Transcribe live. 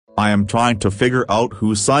am trying to figure out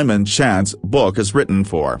who Simon Chan's book is written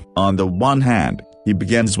for. On the one hand, he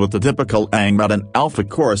begins with the typical Ahmad and Alpha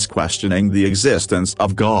course questioning the existence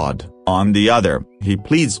of God. On the other, he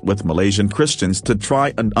pleads with Malaysian Christians to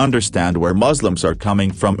try and understand where Muslims are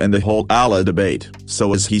coming from in the whole Allah debate.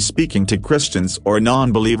 So is he speaking to Christians or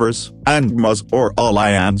non-believers, and Mus or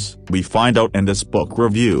Alayans? We find out in this book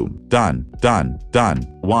review. Done.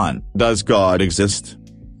 1. Does God exist?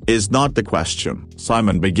 Is not the question.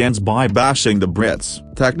 Simon begins by bashing the Brits.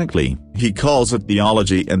 Technically, he calls it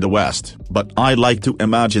theology in the West, but I like to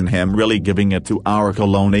imagine him really giving it to our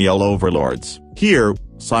colonial overlords. Here,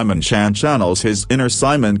 Simon Chan channels his inner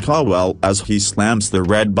Simon Cowell as he slams the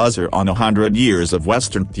red buzzer on 100 years of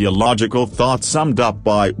Western theological thought summed up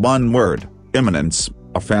by one word: immanence.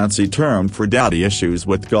 A fancy term for daddy issues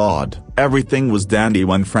with God. Everything was dandy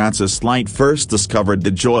when Francis Light first discovered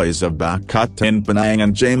the joys of Bacut in Penang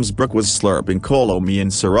and James Brooke was slurping Kolomi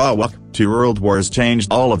in Sarawak. 2 world wars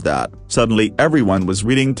changed all of that. Suddenly everyone was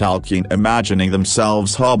reading Tolkien, imagining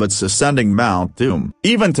themselves hobbits ascending Mount Doom.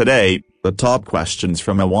 Even today, the top questions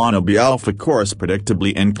from a wannabe Alpha course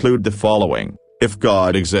predictably include the following: if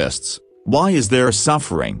God exists, why is there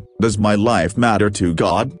suffering? Does my life matter to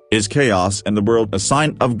God? Is chaos in the world a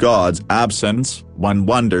sign of God's absence? One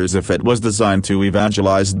wonders if it was designed to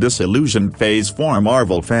evangelize disillusioned Phase 4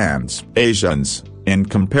 Marvel fans. Asians, in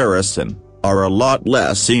comparison, are a lot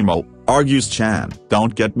less emo, argues Chan.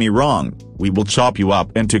 Don't get me wrong, we will chop you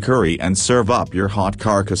up into curry and serve up your hot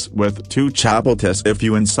carcass with 2 chapatis if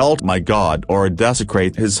you insult my God or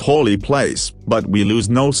desecrate his holy place. But we lose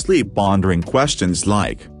no sleep pondering questions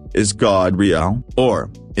like, is God real?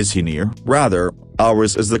 Or, is he near? Rather,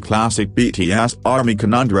 ours is the classic BTS ARMY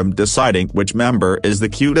conundrum, deciding which member is the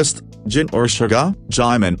cutest, Jin or Suga,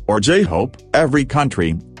 Jimin or J-Hope. Every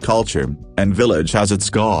country, culture, and village has its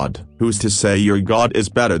God. Who's to say your God is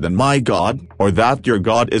better than my God, or that your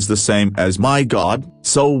God is the same as my God?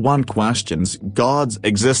 So one questions God's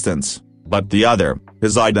existence, but the other,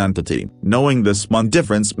 his identity. Knowing this one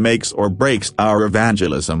difference makes or breaks our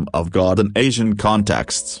evangelism of God in Asian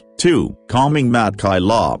contexts. 2. Calming Mat Kai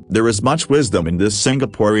Law. There is much wisdom in this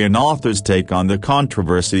Singaporean author's take on the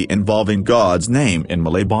controversy involving God's name in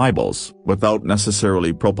Malay Bibles. Without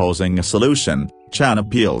necessarily proposing a solution, Chan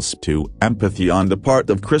appeals to empathy on the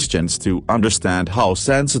part of Christians to understand how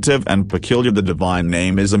sensitive and peculiar the divine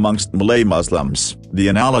name is amongst Malay Muslims. The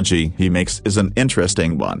analogy he makes is an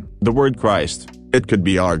interesting one. The word Christ, it could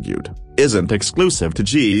be argued, isn't exclusive to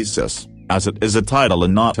Jesus, as it is a title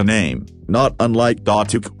and not a name, not unlike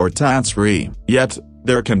Datuk or Tan Sri. Yet,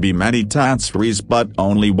 there can be many Tan Sris but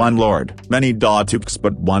only one Lord, many Datuks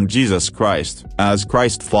but one Jesus Christ. As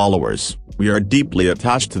Christ followers, we are deeply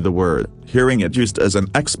attached to the word. Hearing it used as an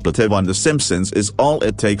expletive on The Simpsons is all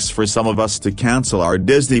it takes for some of us to cancel our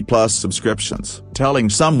Disney Plus subscriptions. Telling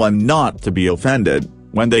someone not to be offended,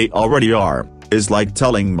 when they already are, is like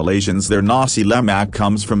telling Malaysians their nasi lemak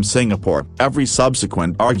comes from Singapore. Every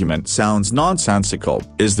subsequent argument sounds nonsensical.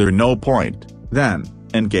 Is there no point, then,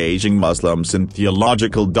 engaging Muslims in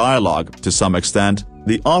theological dialogue? To some extent,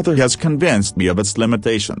 the author has convinced me of its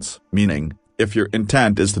limitations. Meaning, if your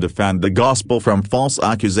intent is to defend the gospel from false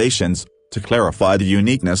accusations, to clarify the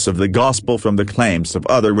uniqueness of the gospel from the claims of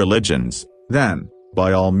other religions, then,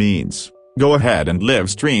 by all means, go ahead and live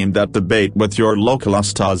stream that debate with your local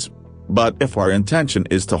ustaz. But if our intention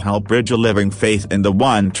is to help bridge a living faith in the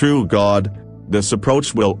one true God, this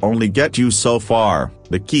approach will only get you so far.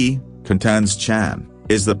 The key, contends Chan,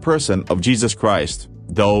 is the person of Jesus Christ,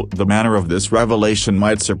 though the manner of this revelation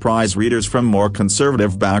might surprise readers from more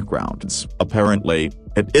conservative backgrounds. Apparently,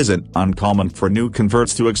 it isn't uncommon for new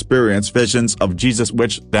converts to experience visions of Jesus,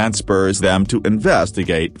 which then spurs them to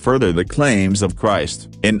investigate further the claims of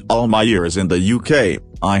Christ. In all my years in the UK,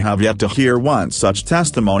 I have yet to hear one such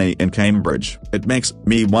testimony in Cambridge. It makes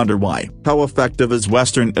me wonder why. How effective is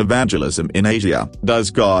Western evangelism in Asia?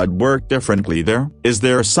 Does God work differently there? Is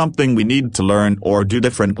there something we need to learn or do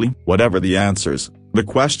differently? Whatever the answers, the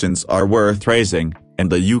questions are worth raising. In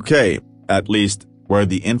the UK, at least, where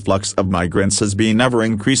the influx of migrants has been ever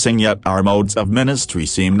increasing yet our modes of ministry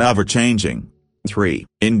seem never changing. 3.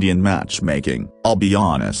 Indian matchmaking. I'll be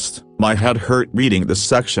honest, my head hurt reading this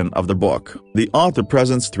section of the book. The author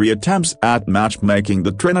presents 3 attempts at matchmaking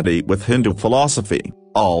the Trinity with Hindu philosophy,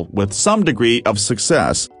 all with some degree of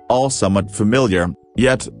success, all somewhat familiar,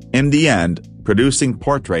 yet, in the end, producing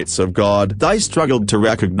portraits of God I struggled to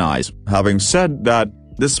recognize. Having said that,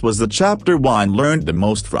 this was the chapter one learned the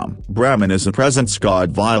most from. Brahmanism presents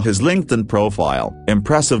God via his LinkedIn profile.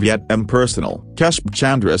 Impressive yet impersonal. Keshb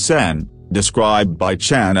Chandra Sen, described by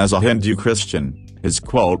Chan as a Hindu Christian. His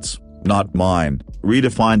quotes, not mine,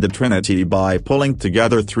 redefine the Trinity by pulling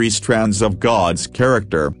together three strands of God's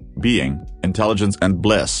character, being, intelligence and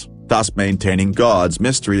bliss, thus maintaining God's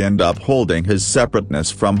mystery and upholding his separateness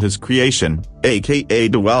from his creation, aka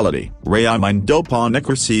duality. Raymond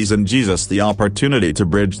Doponiker sees in Jesus the opportunity to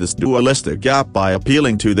bridge this dualistic gap by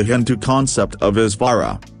appealing to the Hindu concept of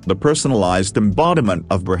Isvara, the personalized embodiment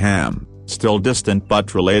of Brahman, still distant but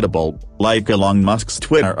relatable, like Elon Musk's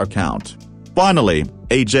Twitter account. Finally,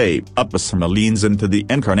 A.J. Upasama leans into the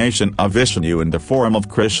incarnation of Vishnu in the form of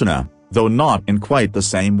Krishna, though not in quite the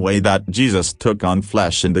same way that Jesus took on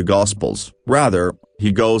flesh in the Gospels. Rather,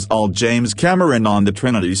 he goes all James Cameron on the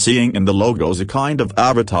Trinity, seeing in the Logos a kind of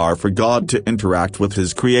avatar for God to interact with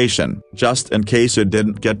his creation. Just in case you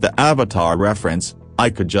didn't get the Avatar reference, I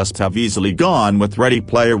could just have easily gone with Ready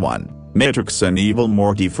Player One, Matrix and Evil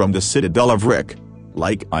Morty from the Citadel of Rick.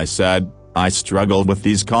 Like I said, I struggled with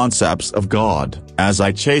these concepts of God. As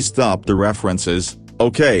I chased up the references,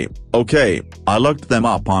 okay, I looked them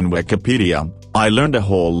up on Wikipedia. I learned a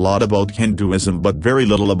whole lot about Hinduism but very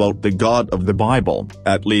little about the God of the Bible,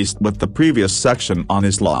 at least with the previous section on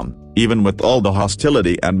Islam. Even with all the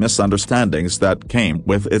hostility and misunderstandings that came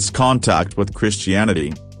with its contact with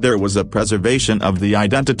Christianity, there was a preservation of the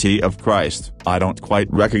identity of Christ. I don't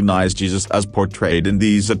quite recognize Jesus as portrayed in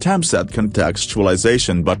these attempts at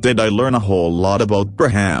contextualization, but did I learn a whole lot about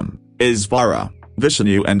Brahman, Isvara,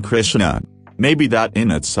 Vishnu and Krishna? Maybe that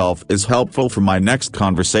in itself is helpful for my next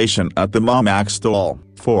conversation at the Momac stall.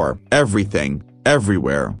 For everything,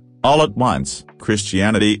 everywhere, all at once,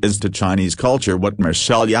 Christianity is to Chinese culture what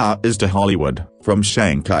Michelle Yeoh is to Hollywood. From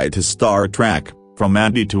Shanghai to Star Trek, from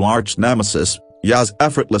Andy to arch nemesis, Yeoh's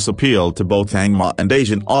effortless appeal to both Angma and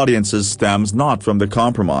Asian audiences stems not from the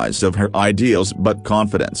compromise of her ideals but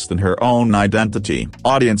confidence in her own identity.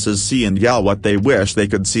 Audiences see in Yeoh what they wish they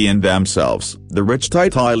could see in themselves: the rich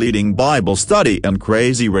Tai leading Bible study and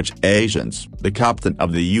Crazy Rich Asians, the captain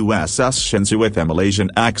of the USS Shenzhou with a Malaysian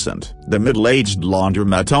accent, the middle-aged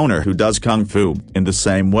laundromat owner who does kung fu. In the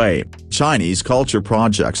same way, Chinese culture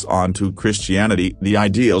projects onto Christianity the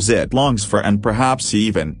ideals it longs for and perhaps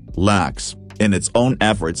even lacks in its own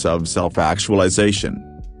efforts of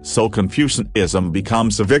self-actualization. So Confucianism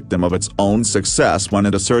becomes a victim of its own success when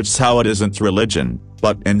it asserts how it isn't religion,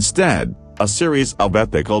 but instead, a series of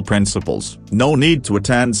ethical principles. No need to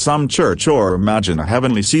attend some church or imagine a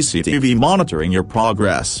heavenly CCTV monitoring your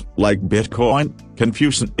progress. Like Bitcoin,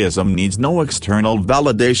 Confucianism needs no external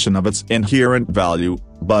validation of its inherent value,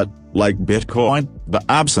 but, like Bitcoin, the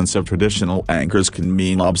absence of traditional anchors can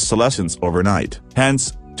mean obsolescence overnight.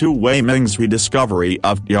 Hence, Tu Wei Ming's rediscovery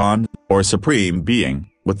of Yan, or Supreme Being,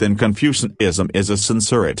 within Confucianism is a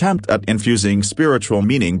sincere attempt at infusing spiritual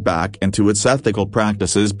meaning back into its ethical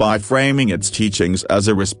practices by framing its teachings as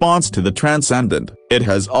a response to the transcendent. It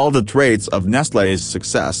has all the traits of Nestlé's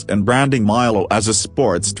success in branding Milo as a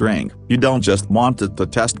sports drink. You don't just want it to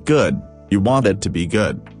taste good, you want it to be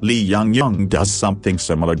good. Li Yongyang does something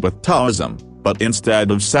similar with Taoism, but instead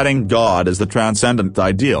of setting God as the transcendent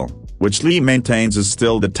ideal, which Li maintains is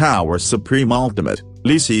still the Tao or supreme ultimate,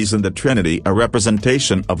 Li sees in the Trinity a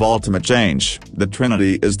representation of ultimate change. The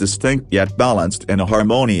Trinity is distinct yet balanced in a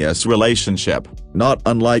harmonious relationship, not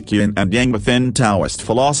unlike yin and yang within Taoist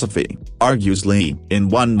philosophy, argues Li. In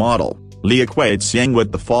one model, Li equates yang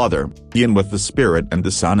with the Father, yin with the Spirit, and the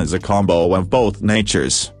Son as a combo of both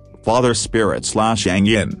natures, Father Spirit / Yang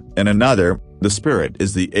Yin. In another, the Spirit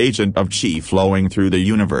is the agent of Qi flowing through the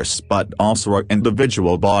universe but also our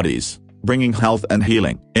individual bodies, bringing health and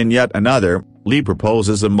healing. In yet another, Li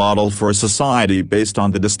proposes a model for a society based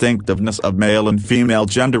on the distinctiveness of male and female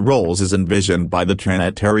gender roles as envisioned by the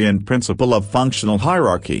Trinitarian principle of functional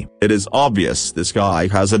hierarchy. It is obvious this guy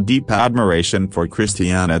has a deep admiration for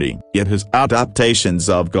Christianity, yet his adaptations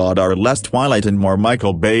of God are less Twilight and more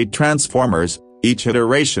Michael Bay Transformers, each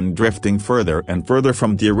iteration drifting further and further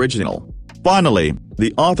from the original. Finally,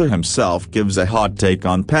 the author himself gives a hot take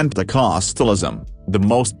on Pentecostalism, the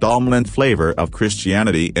most dominant flavor of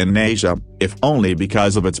Christianity in Asia, if only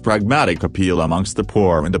because of its pragmatic appeal amongst the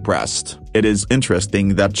poor and oppressed. It is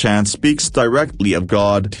interesting that Chan speaks directly of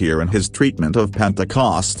God here in his treatment of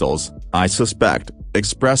Pentecostals, I suspect,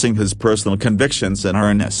 expressing his personal convictions in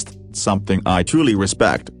earnest, something I truly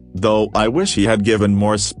respect, though I wish he had given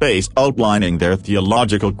more space outlining their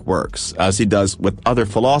theological quirks as he does with other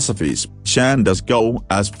philosophies. Chan does go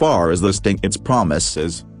as far as listing its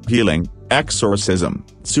promises: healing, exorcism,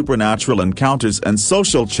 supernatural encounters and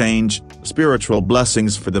social change, spiritual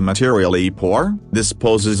blessings for the materially poor. This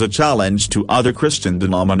poses a challenge to other Christian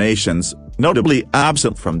denominations, notably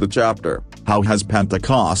absent from the chapter. How has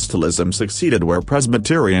Pentecostalism succeeded where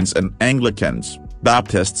Presbyterians and Anglicans,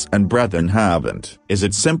 Baptists and Brethren haven't. Is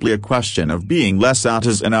it simply a question of being less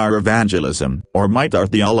atas in our evangelism, or might our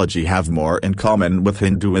theology have more in common with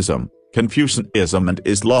Hinduism, Confucianism and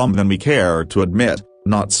Islam than we care to admit,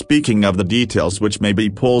 not speaking of the details which may be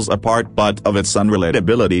pulls apart but of its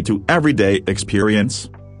unrelatability to everyday experience?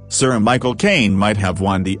 Sir Michael Caine might have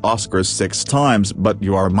won the Oscars 6 times, but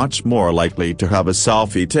you are much more likely to have a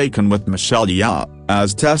selfie taken with Michelle Yeoh,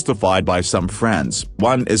 as testified by some friends.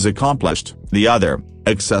 One is accomplished, the other,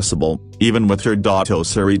 accessible, even with her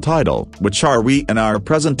Dato-Siri title. Which are we in our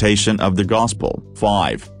presentation of the gospel?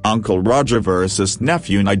 5. Uncle Roger versus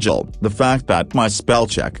Nephew Nigel. The fact that my spell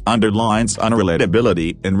check underlines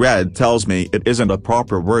unrelatability in red tells me it isn't a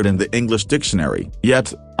proper word in the English dictionary.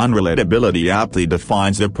 Yet, unrelatability aptly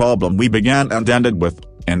defines the problem we began and ended with.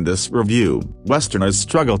 In this review, Westerners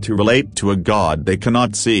struggle to relate to a God they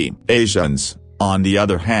cannot see. Asians, on the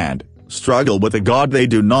other hand, struggle with a God they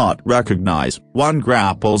do not recognize. One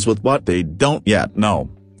grapples with what they don't yet know.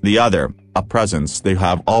 The other, a presence they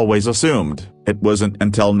have always assumed. It wasn't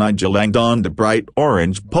until Nigel donned a bright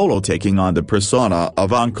orange polo taking on the persona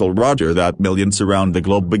of Uncle Roger that millions around the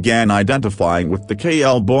globe began identifying with the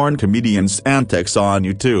KL-born comedian's antics on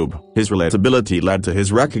YouTube. His relatability led to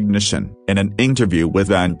his recognition. In an interview with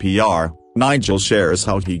NPR, Nigel shares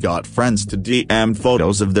how he got friends to DM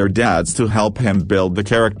photos of their dads to help him build the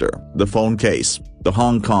character. The phone case, the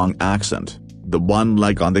Hong Kong accent, the one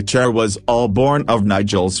leg on the chair was all born of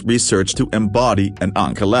Nigel's research to embody an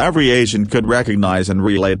uncle every Asian could recognize and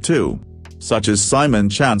relate to. Such as Simon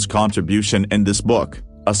Chan's contribution in this book,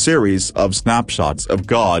 a series of snapshots of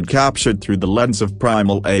God captured through the lens of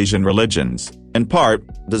primal Asian religions, in part,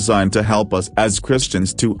 designed to help us as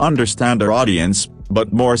Christians to understand our audience,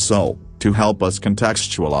 but more so, to help us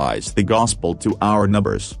contextualize the gospel to our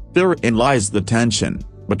neighbors. Therein lies the tension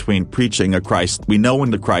between preaching a Christ we know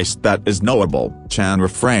and the Christ that is knowable. Chan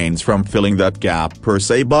refrains from filling that gap per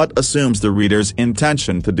se but assumes the reader's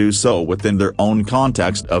intention to do so within their own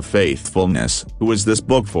context of faithfulness. Who is this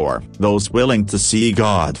book for? Those willing to see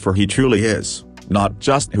God for He truly is, not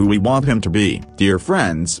just who we want Him to be. Dear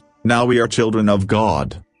friends, now we are children of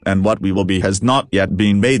God, and what we will be has not yet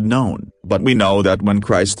been made known, but we know that when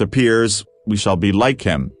Christ appears, we shall be like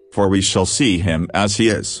Him, for we shall see Him as He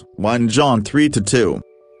is. 1 John 3-2